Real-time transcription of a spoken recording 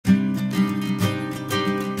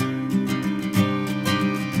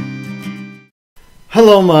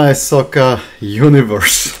Hello, my soccer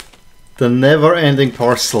universe. The never-ending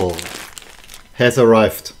parcel has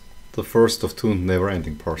arrived. The first of two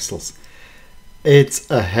never-ending parcels. It's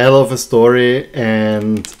a hell of a story,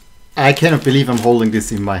 and I cannot believe I'm holding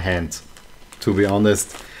this in my hand, to be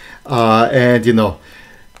honest. And you know,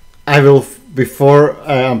 before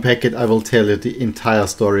I unpack it, I will tell you the entire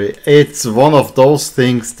story. It's one of those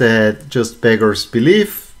things that just beggars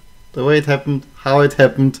belief, the way it happened, how it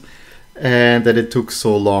happened, and that it took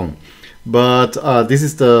so long. But this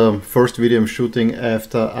is the first video I'm shooting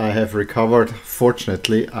after I have recovered.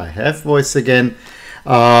 Fortunately, I have voice again.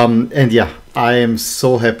 And yeah, I am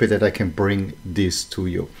so happy that I can bring this to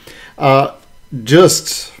you.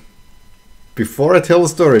 Just before I tell the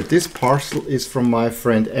story, this parcel is from my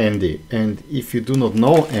friend Andy. And if you do not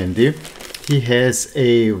know Andy, he has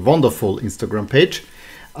a wonderful Instagram page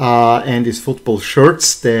and his football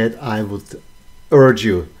shirts that I would urge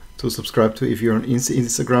you to subscribe to if you're on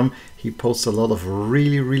Instagram. He posts a lot of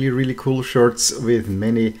really cool shirts with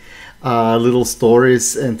many little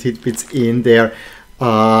stories and tidbits in there.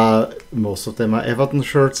 Most of them are Everton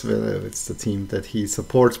shirts, whether it's the team that he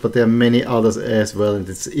supports, but there are many others as well, and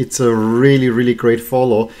it's a really great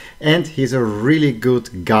follow, and he's a really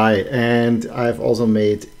good guy. And I've also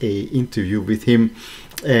made a interview with him,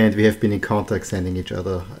 and we have been in contact, sending each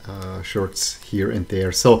other shirts here and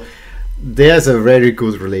there. So there's a very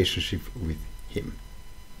good relationship with him.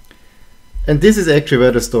 And this is actually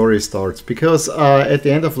where the story starts, because at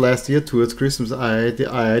the end of last year, towards Christmas, I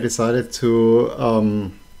decided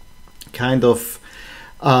to kind of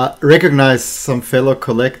recognize some fellow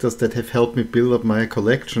collectors that have helped me build up my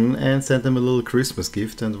collection and send them a little Christmas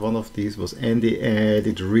gift. And one of these was Andy, and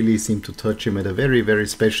it really seemed to touch him at a very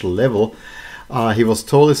special level. He was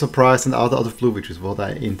totally surprised and out of the blue, which is what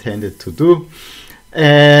I intended to do.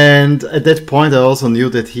 And at that point I also knew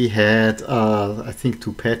that he had I think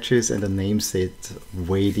 2 patches and a name set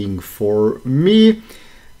waiting for me.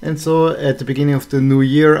 And so at the beginning of the new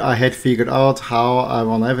year I had figured out how I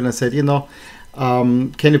want to have it, and I said, you know,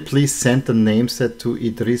 can you please send the name set to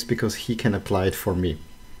Idris, because he can apply it for me.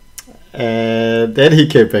 And then he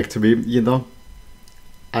came back to me, you know,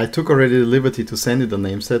 I took already the liberty to send you the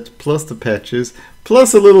name set plus the patches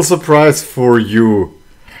plus a little surprise for you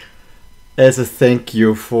as a thank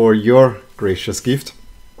you for your gracious gift.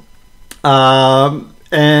 And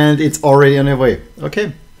it's already on the way.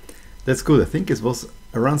 Okay, that's good. I think it was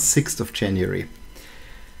around 6th of January.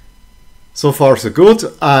 So far so good.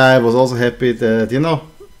 I was also happy that, you know,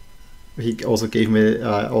 he also gave me,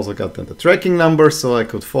 I also got the tracking number so I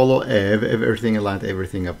could follow everything, aligned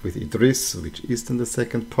everything up with Idris, which is then the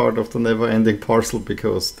second part of the never-ending parcel,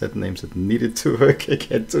 because that name set needed to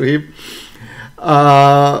get to him.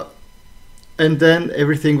 And then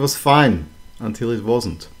everything was fine until it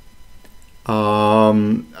wasn't.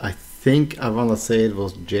 I think I want to say it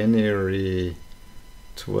was January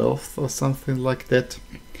 12th or something like that,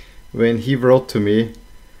 when he wrote to me,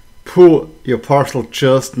 "Pooh, your parcel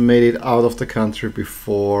just made it out of the country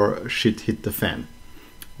before shit hit the fan."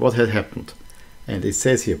 What had happened? And it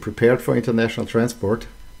says here, prepared for international transport.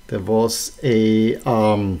 There was a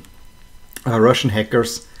Russian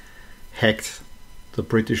hackers hacked the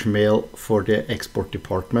British mail for their export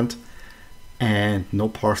department, and no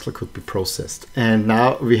parcel could be processed. And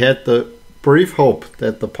now we had the brief hope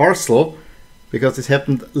that the parcel, because this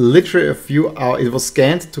happened literally a few hours, it was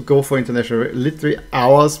scanned to go for international, literally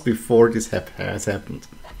hours before this has happened.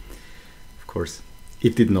 Of course,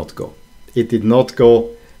 it did not go. It did not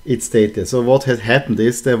go. It stayed there. So what had happened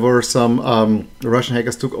is there were some Russian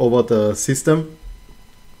hackers took over the system,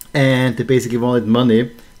 and they basically wanted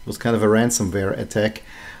money. It was kind of a ransomware attack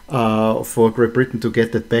for Great Britain to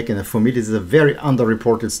get that back. And for me, this is a very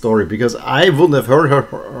underreported story, because I wouldn't have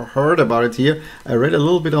heard about it here. I read a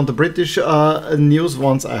little bit on the British news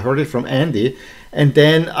once. I heard it from Andy, and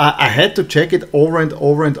then I had to check it over and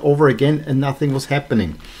over again, and nothing was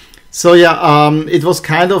happening. So yeah, it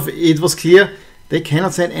was clear they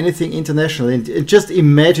cannot send anything internationally. And just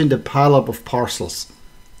imagine the pileup of parcels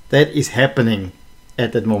that is happening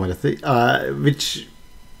at that moment, which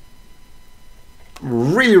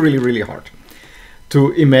really hard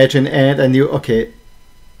to imagine. And I knew, okay,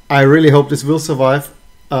 I really hope this will survive,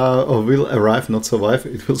 or will arrive, not survive.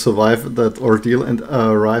 It will survive that ordeal and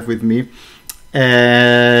arrive with me.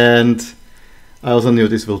 And I also knew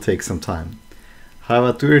this will take some time.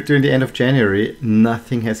 However, during the end of January,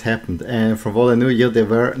 nothing has happened. And from what I knew, yeah, they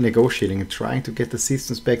were negotiating and trying to get the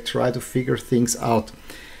systems back, try to figure things out.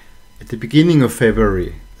 At the beginning of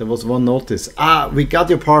February, there was one notice. We got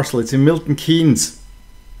your parcel. It's in Milton Keynes.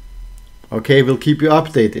 Okay, we'll keep you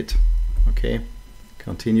updated. Okay,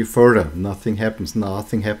 Continue further. Nothing happens.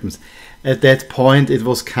 Nothing happens. At that point, it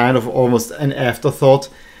was kind of almost an afterthought.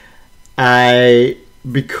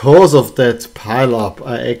 Because of that pile up,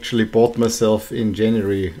 I actually bought myself in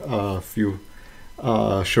January a few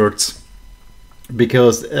shirts,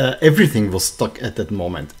 because everything was stuck at that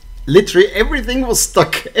moment. Literally everything was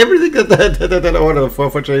stuck. Everything that I ordered,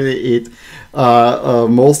 fortunately,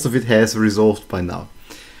 most of it has resolved by now.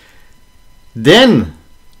 Then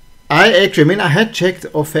I had checked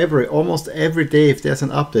of February almost every day if there's an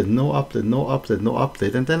update. No update, no update, no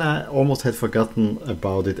update. And then I almost had forgotten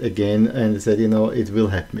about it again and said, it will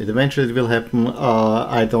happen. Eventually it will happen.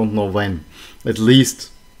 I don't know when. At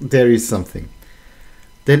least there is something.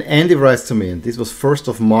 Then Andy writes to me, and this was 1st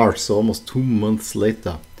of March, so almost 2 months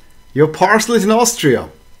later. Your parcel is in Austria.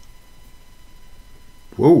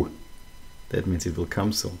 Whoa, that means it will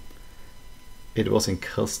come soon. It was in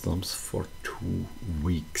customs for 2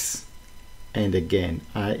 weeks. And again,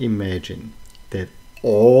 I imagine that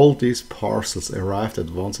all these parcels arrived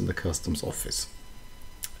at once in the customs office.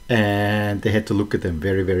 And they had to look at them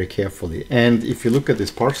very, very carefully. And if you look at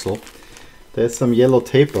this parcel, there's some yellow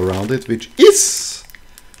tape around it, which is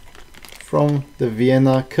from the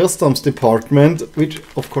Vienna Customs Department, which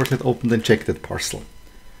of course had opened and checked that parcel.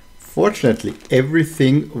 Fortunately,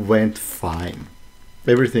 everything went fine.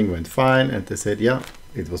 Everything went fine, and they said, yeah,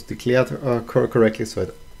 it was declared correctly, so I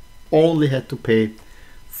only had to pay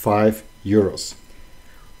 €5.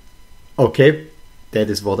 Okay, that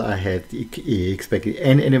is what I had expected.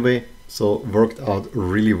 And anyway, so worked out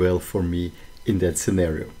really well for me in that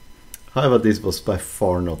scenario. However, this was by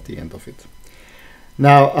far not the end of it.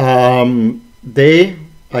 Now,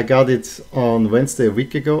 I got it on Wednesday a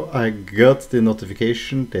week ago. I got the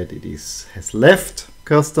notification that it has left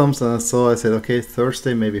customs, and so I said, okay,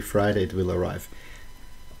 Thursday, maybe Friday it will arrive.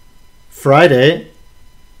 Friday,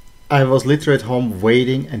 I was literally at home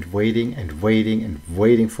waiting and waiting and waiting and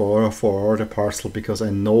waiting for the parcel, because I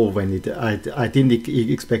know when I didn't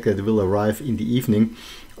expect that it will arrive in the evening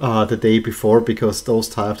the day before, because those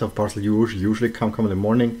types of parcels usually come in the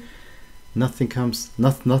morning. Nothing comes,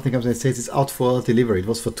 nothing comes, and it says it's out for delivery. It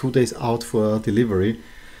was for 2 days out for delivery.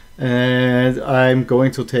 And I'm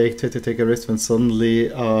going to take a rest when suddenly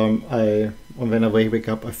when I wake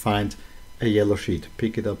up, I find a yellow sheet.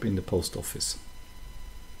 Pick it up in the post office.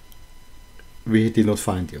 We did not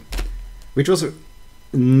find you, which was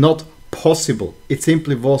not possible. It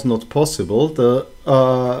simply was not possible. The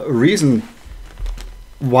reason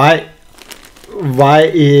why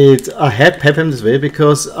it happened this way,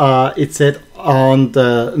 because it said on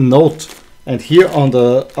the note and here on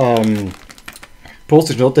the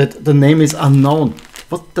postage note that the name is unknown.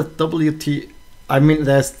 What the WT? I mean,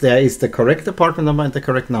 there is the correct apartment number and the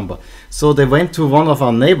correct number. So they went to one of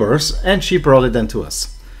our neighbors and she brought it then to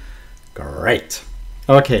us. Great.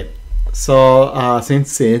 Okay. So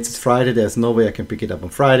since it's Friday, there's no way I can pick it up on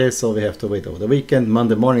Friday. So we have to wait over the weekend.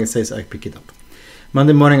 Monday morning it says I pick it up.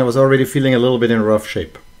 Monday morning I was already feeling a little bit in rough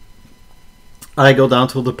shape. I go down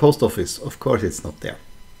to the post office. Of course it's not there.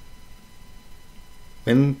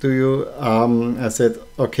 When do you, I said,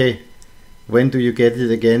 okay, when do you get it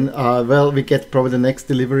again? Well, we get probably the next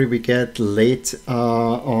delivery we get late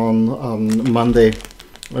on Monday,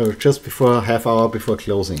 just before half hour before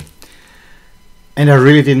closing. And I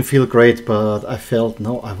really didn't feel great, but I felt,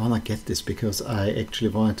 no, I want to get this because I actually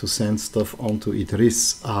wanted to send stuff on to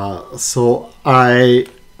Idris. So I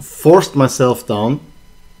forced myself down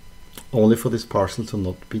only for this parcel to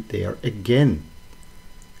not be there again.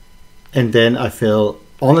 And then I felt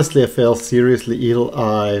seriously ill.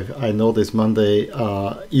 I know this Monday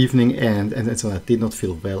evening, and so I did not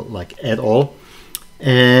feel well, like at all.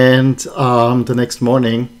 And the next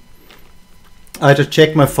morning, I just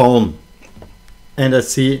checked my phone, and I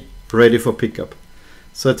see ready for pickup.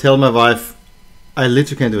 So I tell my wife, I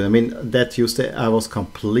literally can't do it. I mean, that Tuesday I was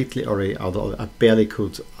completely already out of it. I barely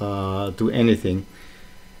could do anything.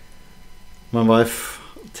 My wife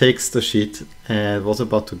takes the sheet and was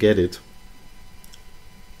about to get it.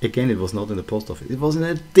 Again, it was not in the post office. It was in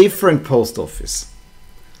a different post office.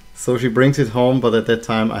 So she brings it home, but at that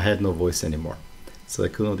time I had no voice anymore. So I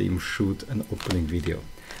could not even shoot an opening video.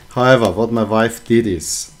 However, what my wife did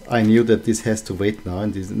is, I knew that this has to wait now,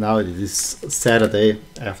 and now it is Saturday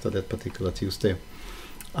after that particular Tuesday.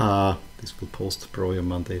 This will post probably on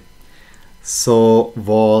Monday. So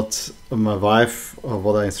what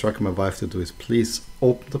I instructed my wife to do is, please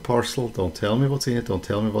open the parcel, don't tell me what's in it, don't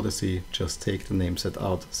tell me what I see, just take the name set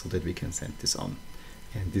out so that we can send this on.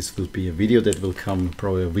 And this will be a video that will come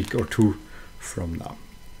probably a week or two from now.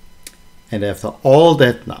 And after all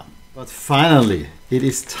that now, but finally it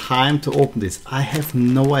is time to open this. I have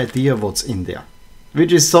no idea what's in there.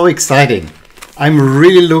 which is so exciting. I'm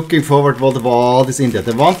really looking forward what is in there.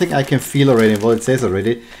 The one thing I can feel already, what it says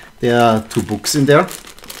already, there are 2 books in there.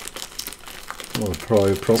 Or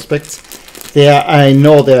probably prospects. There, I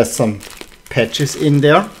know there are some patches in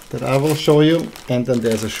there that I will show you, and then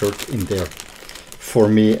there's a shirt in there for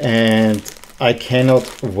me, and I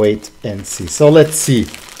cannot wait and see. So let's see.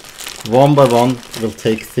 One by one, we'll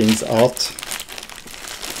take things out.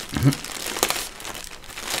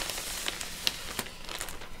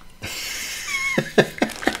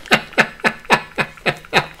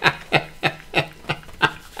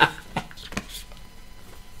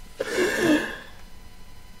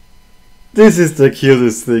 This is the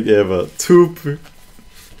cutest thing ever.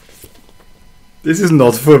 This is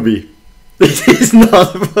not for me. This is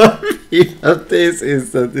not for me. But this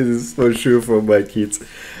is for sure for my kids.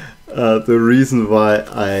 The reason why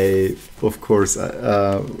of course,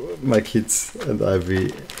 my kids and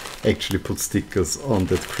we actually put stickers on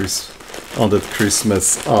that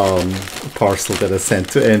Christmas parcel that I sent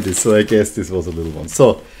to Andy. So I guess this was a little one.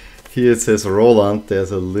 So here it says Roland.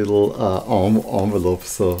 There's a little envelope.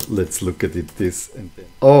 So let's look at it. This and then.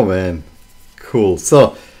 Oh man, cool.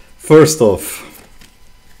 So first off,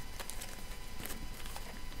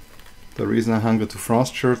 the reason I hung the 2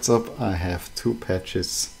 France shirts up, I have 2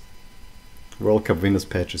 patches. World Cup winners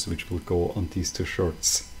patches, which will go on these 2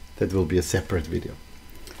 shirts. That will be a separate video.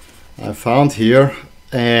 I found here,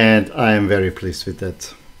 and I am very pleased with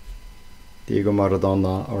that. Diego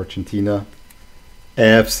Maradona, Argentina.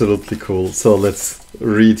 Absolutely cool. So let's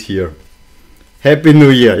read here. Happy New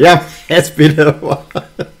Year. Yeah, it's been a while.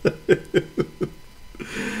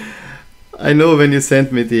 I know when you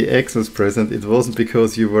sent me the Xmas present, it wasn't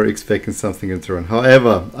because you were expecting something in return.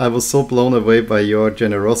 However, I was so blown away by your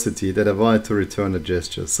generosity that I wanted to return a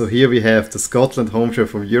gesture. So here we have the Scotland home shirt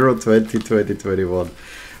from Euro 2021.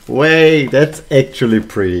 Wait, that's actually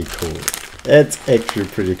pretty cool. That's actually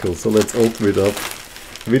pretty cool. So let's open it up.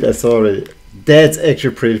 That's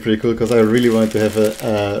actually pretty cool, because I really want to have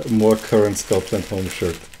a more current Scotland home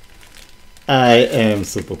shirt. I am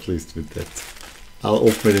super pleased with that. I'll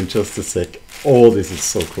open it in just a sec. Oh, this is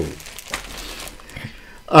so cool.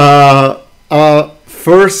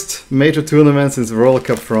 First major tournament since World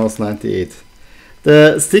Cup France 98.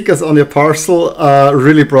 The stickers on your parcel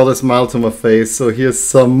really brought a smile to my face. So here's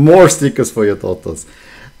some more stickers for your daughters.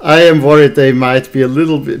 I am worried they might be a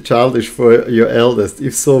little bit childish for your eldest.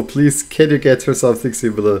 If so, please can you get her something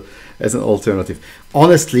similar as an alternative?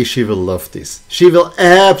 Honestly, she will love this. She will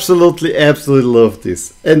absolutely love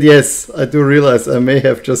this. And yes, I do realize I may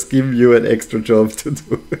have just given you an extra job to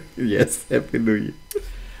do. Yes, Happy New Year.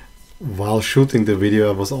 While shooting the video,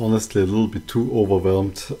 I was honestly a little bit too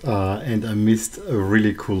overwhelmed, and I missed a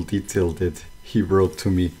really cool detail that he wrote to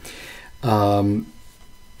me.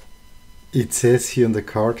 It says here on the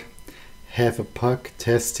card, have a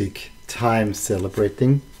pug-tastic time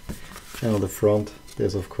celebrating. And on the front,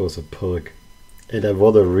 there's of course a pug. And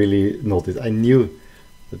what I really noticed, I knew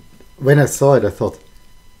that when I saw it, I thought,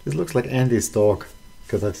 this looks like Andy's dog,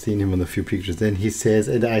 because I've seen him on a few pictures. Then he says,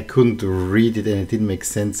 and I couldn't read it, and it didn't make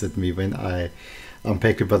sense at me when I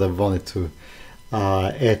unpacked it, but I wanted to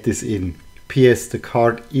add this in. P.S. The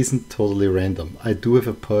card isn't totally random. I do have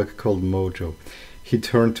a pug called Mojo. He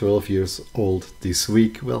turned 12 years old this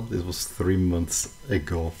week. Well, this was 3 months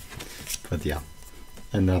ago. But yeah,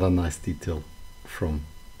 another nice detail from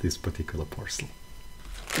this particular parcel.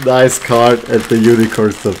 Nice card and the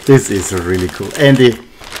unicorn stuff. This is really cool. Andy,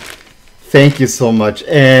 thank you so much.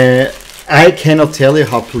 I cannot tell you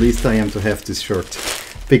how pleased I am to have this shirt,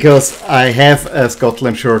 because I have a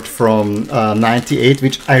Scotland shirt from 98,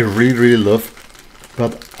 which I really love,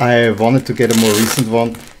 but I wanted to get a more recent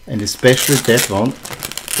one, and especially that one.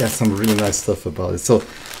 There's some really nice stuff about it. So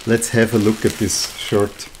let's have a look at this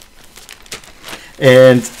shirt.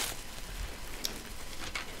 And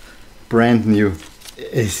brand new.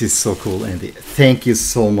 This is so cool, Andy. Thank you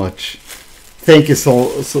so much. Thank you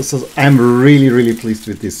so. I'm really pleased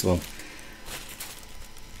with this one.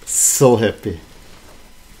 So happy.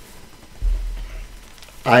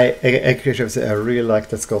 I actually have to say I really like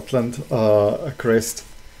the Scotland crest,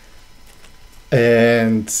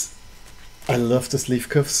 and I love the sleeve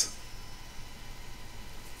cuffs.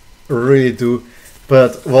 Really do.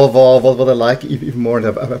 But what I like even more,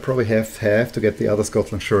 and I probably have to get the other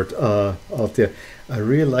Scotland shirt out there. I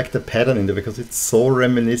really like the pattern in there, because it's so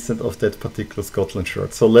reminiscent of that particular Scotland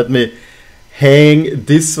shirt. So let me hang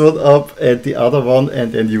this one up and the other one,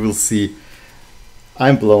 and then you will see.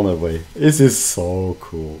 I'm blown away. This is so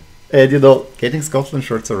cool. And you know, getting Scotland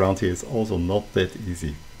shirts around here is also not that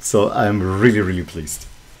easy. So I'm really pleased.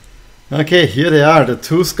 Okay, here they are, the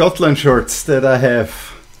two Scotland shirts that I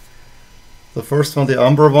have. The first one, the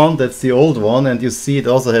Umber one, that's the old one, and you see it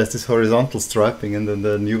also has this horizontal striping, and then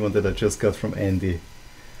the new one that I just got from Andy,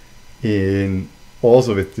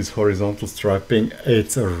 also with this horizontal striping.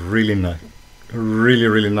 It's a really nice,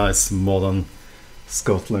 really nice modern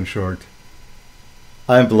Scotland shirt.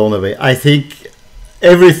 I'm blown away. I think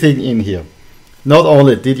everything in here. Not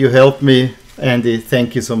only did you help me, Andy,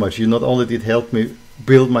 thank you so much. You not only did help me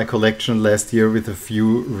build my collection last year with a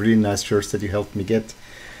few really nice shirts that you helped me get.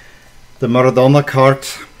 The Maradona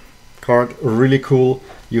card, really cool.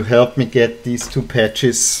 You helped me get these two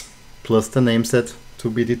patches, plus the name set to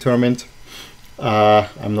be determined.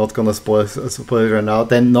 I'm not gonna spoil it right now.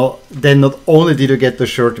 Then not only did you get the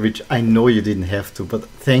shirt, which I know you didn't have to, but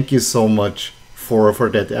thank you so much for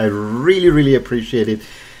that. I really appreciate it,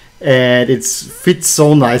 and it fits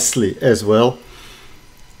so nicely as well.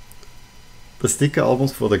 The sticker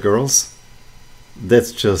albums for the girls,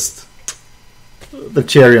 that's just the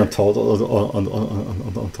cherry on top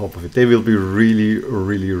of it. They will be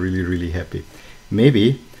really happy.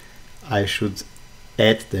 Maybe I should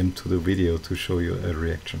add them to the video to show you a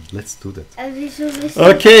reaction. Let's do that.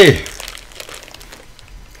 Okay,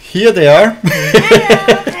 here they are.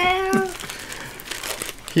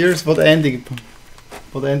 Here's what Andy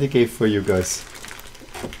gave for you guys.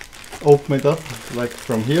 Open it up like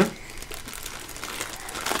from here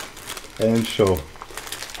and show.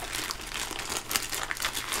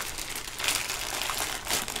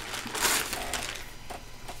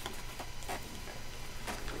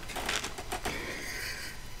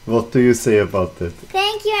 What do you say about that?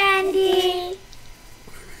 Thank you, Andy.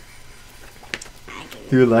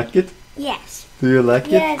 Do you like it? Yes. Do you like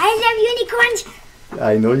it? I love unicorns.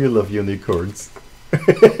 I know you love unicorns. And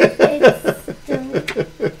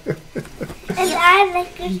I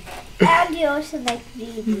like it. Andy also likes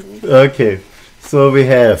reading. Okay, so we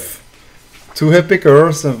have two happy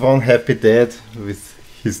girls and one happy dad with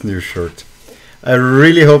his new shirt. I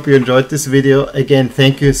really hope you enjoyed this video. Again,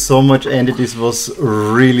 thank you so much, Andy. This was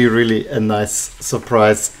really a nice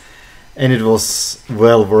surprise, and it was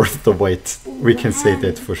well worth the wait. We can say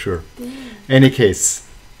that for sure. Any case,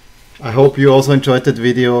 I hope you also enjoyed that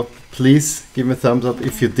video. Please give me a thumbs up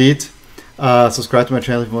if you did. Subscribe to my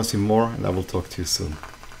channel if you want to see more, and I will talk to you soon.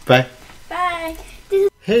 Bye. Bye.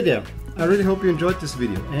 Hey there. I really hope you enjoyed this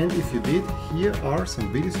video, and if you did, here are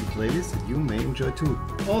some videos and playlists that you may enjoy too.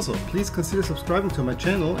 Also, please consider subscribing to my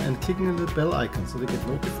channel and clicking on the bell icon so they get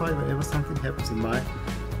notified whenever something happens in my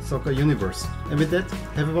soccer universe. And with that,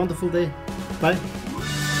 have a wonderful day. Bye.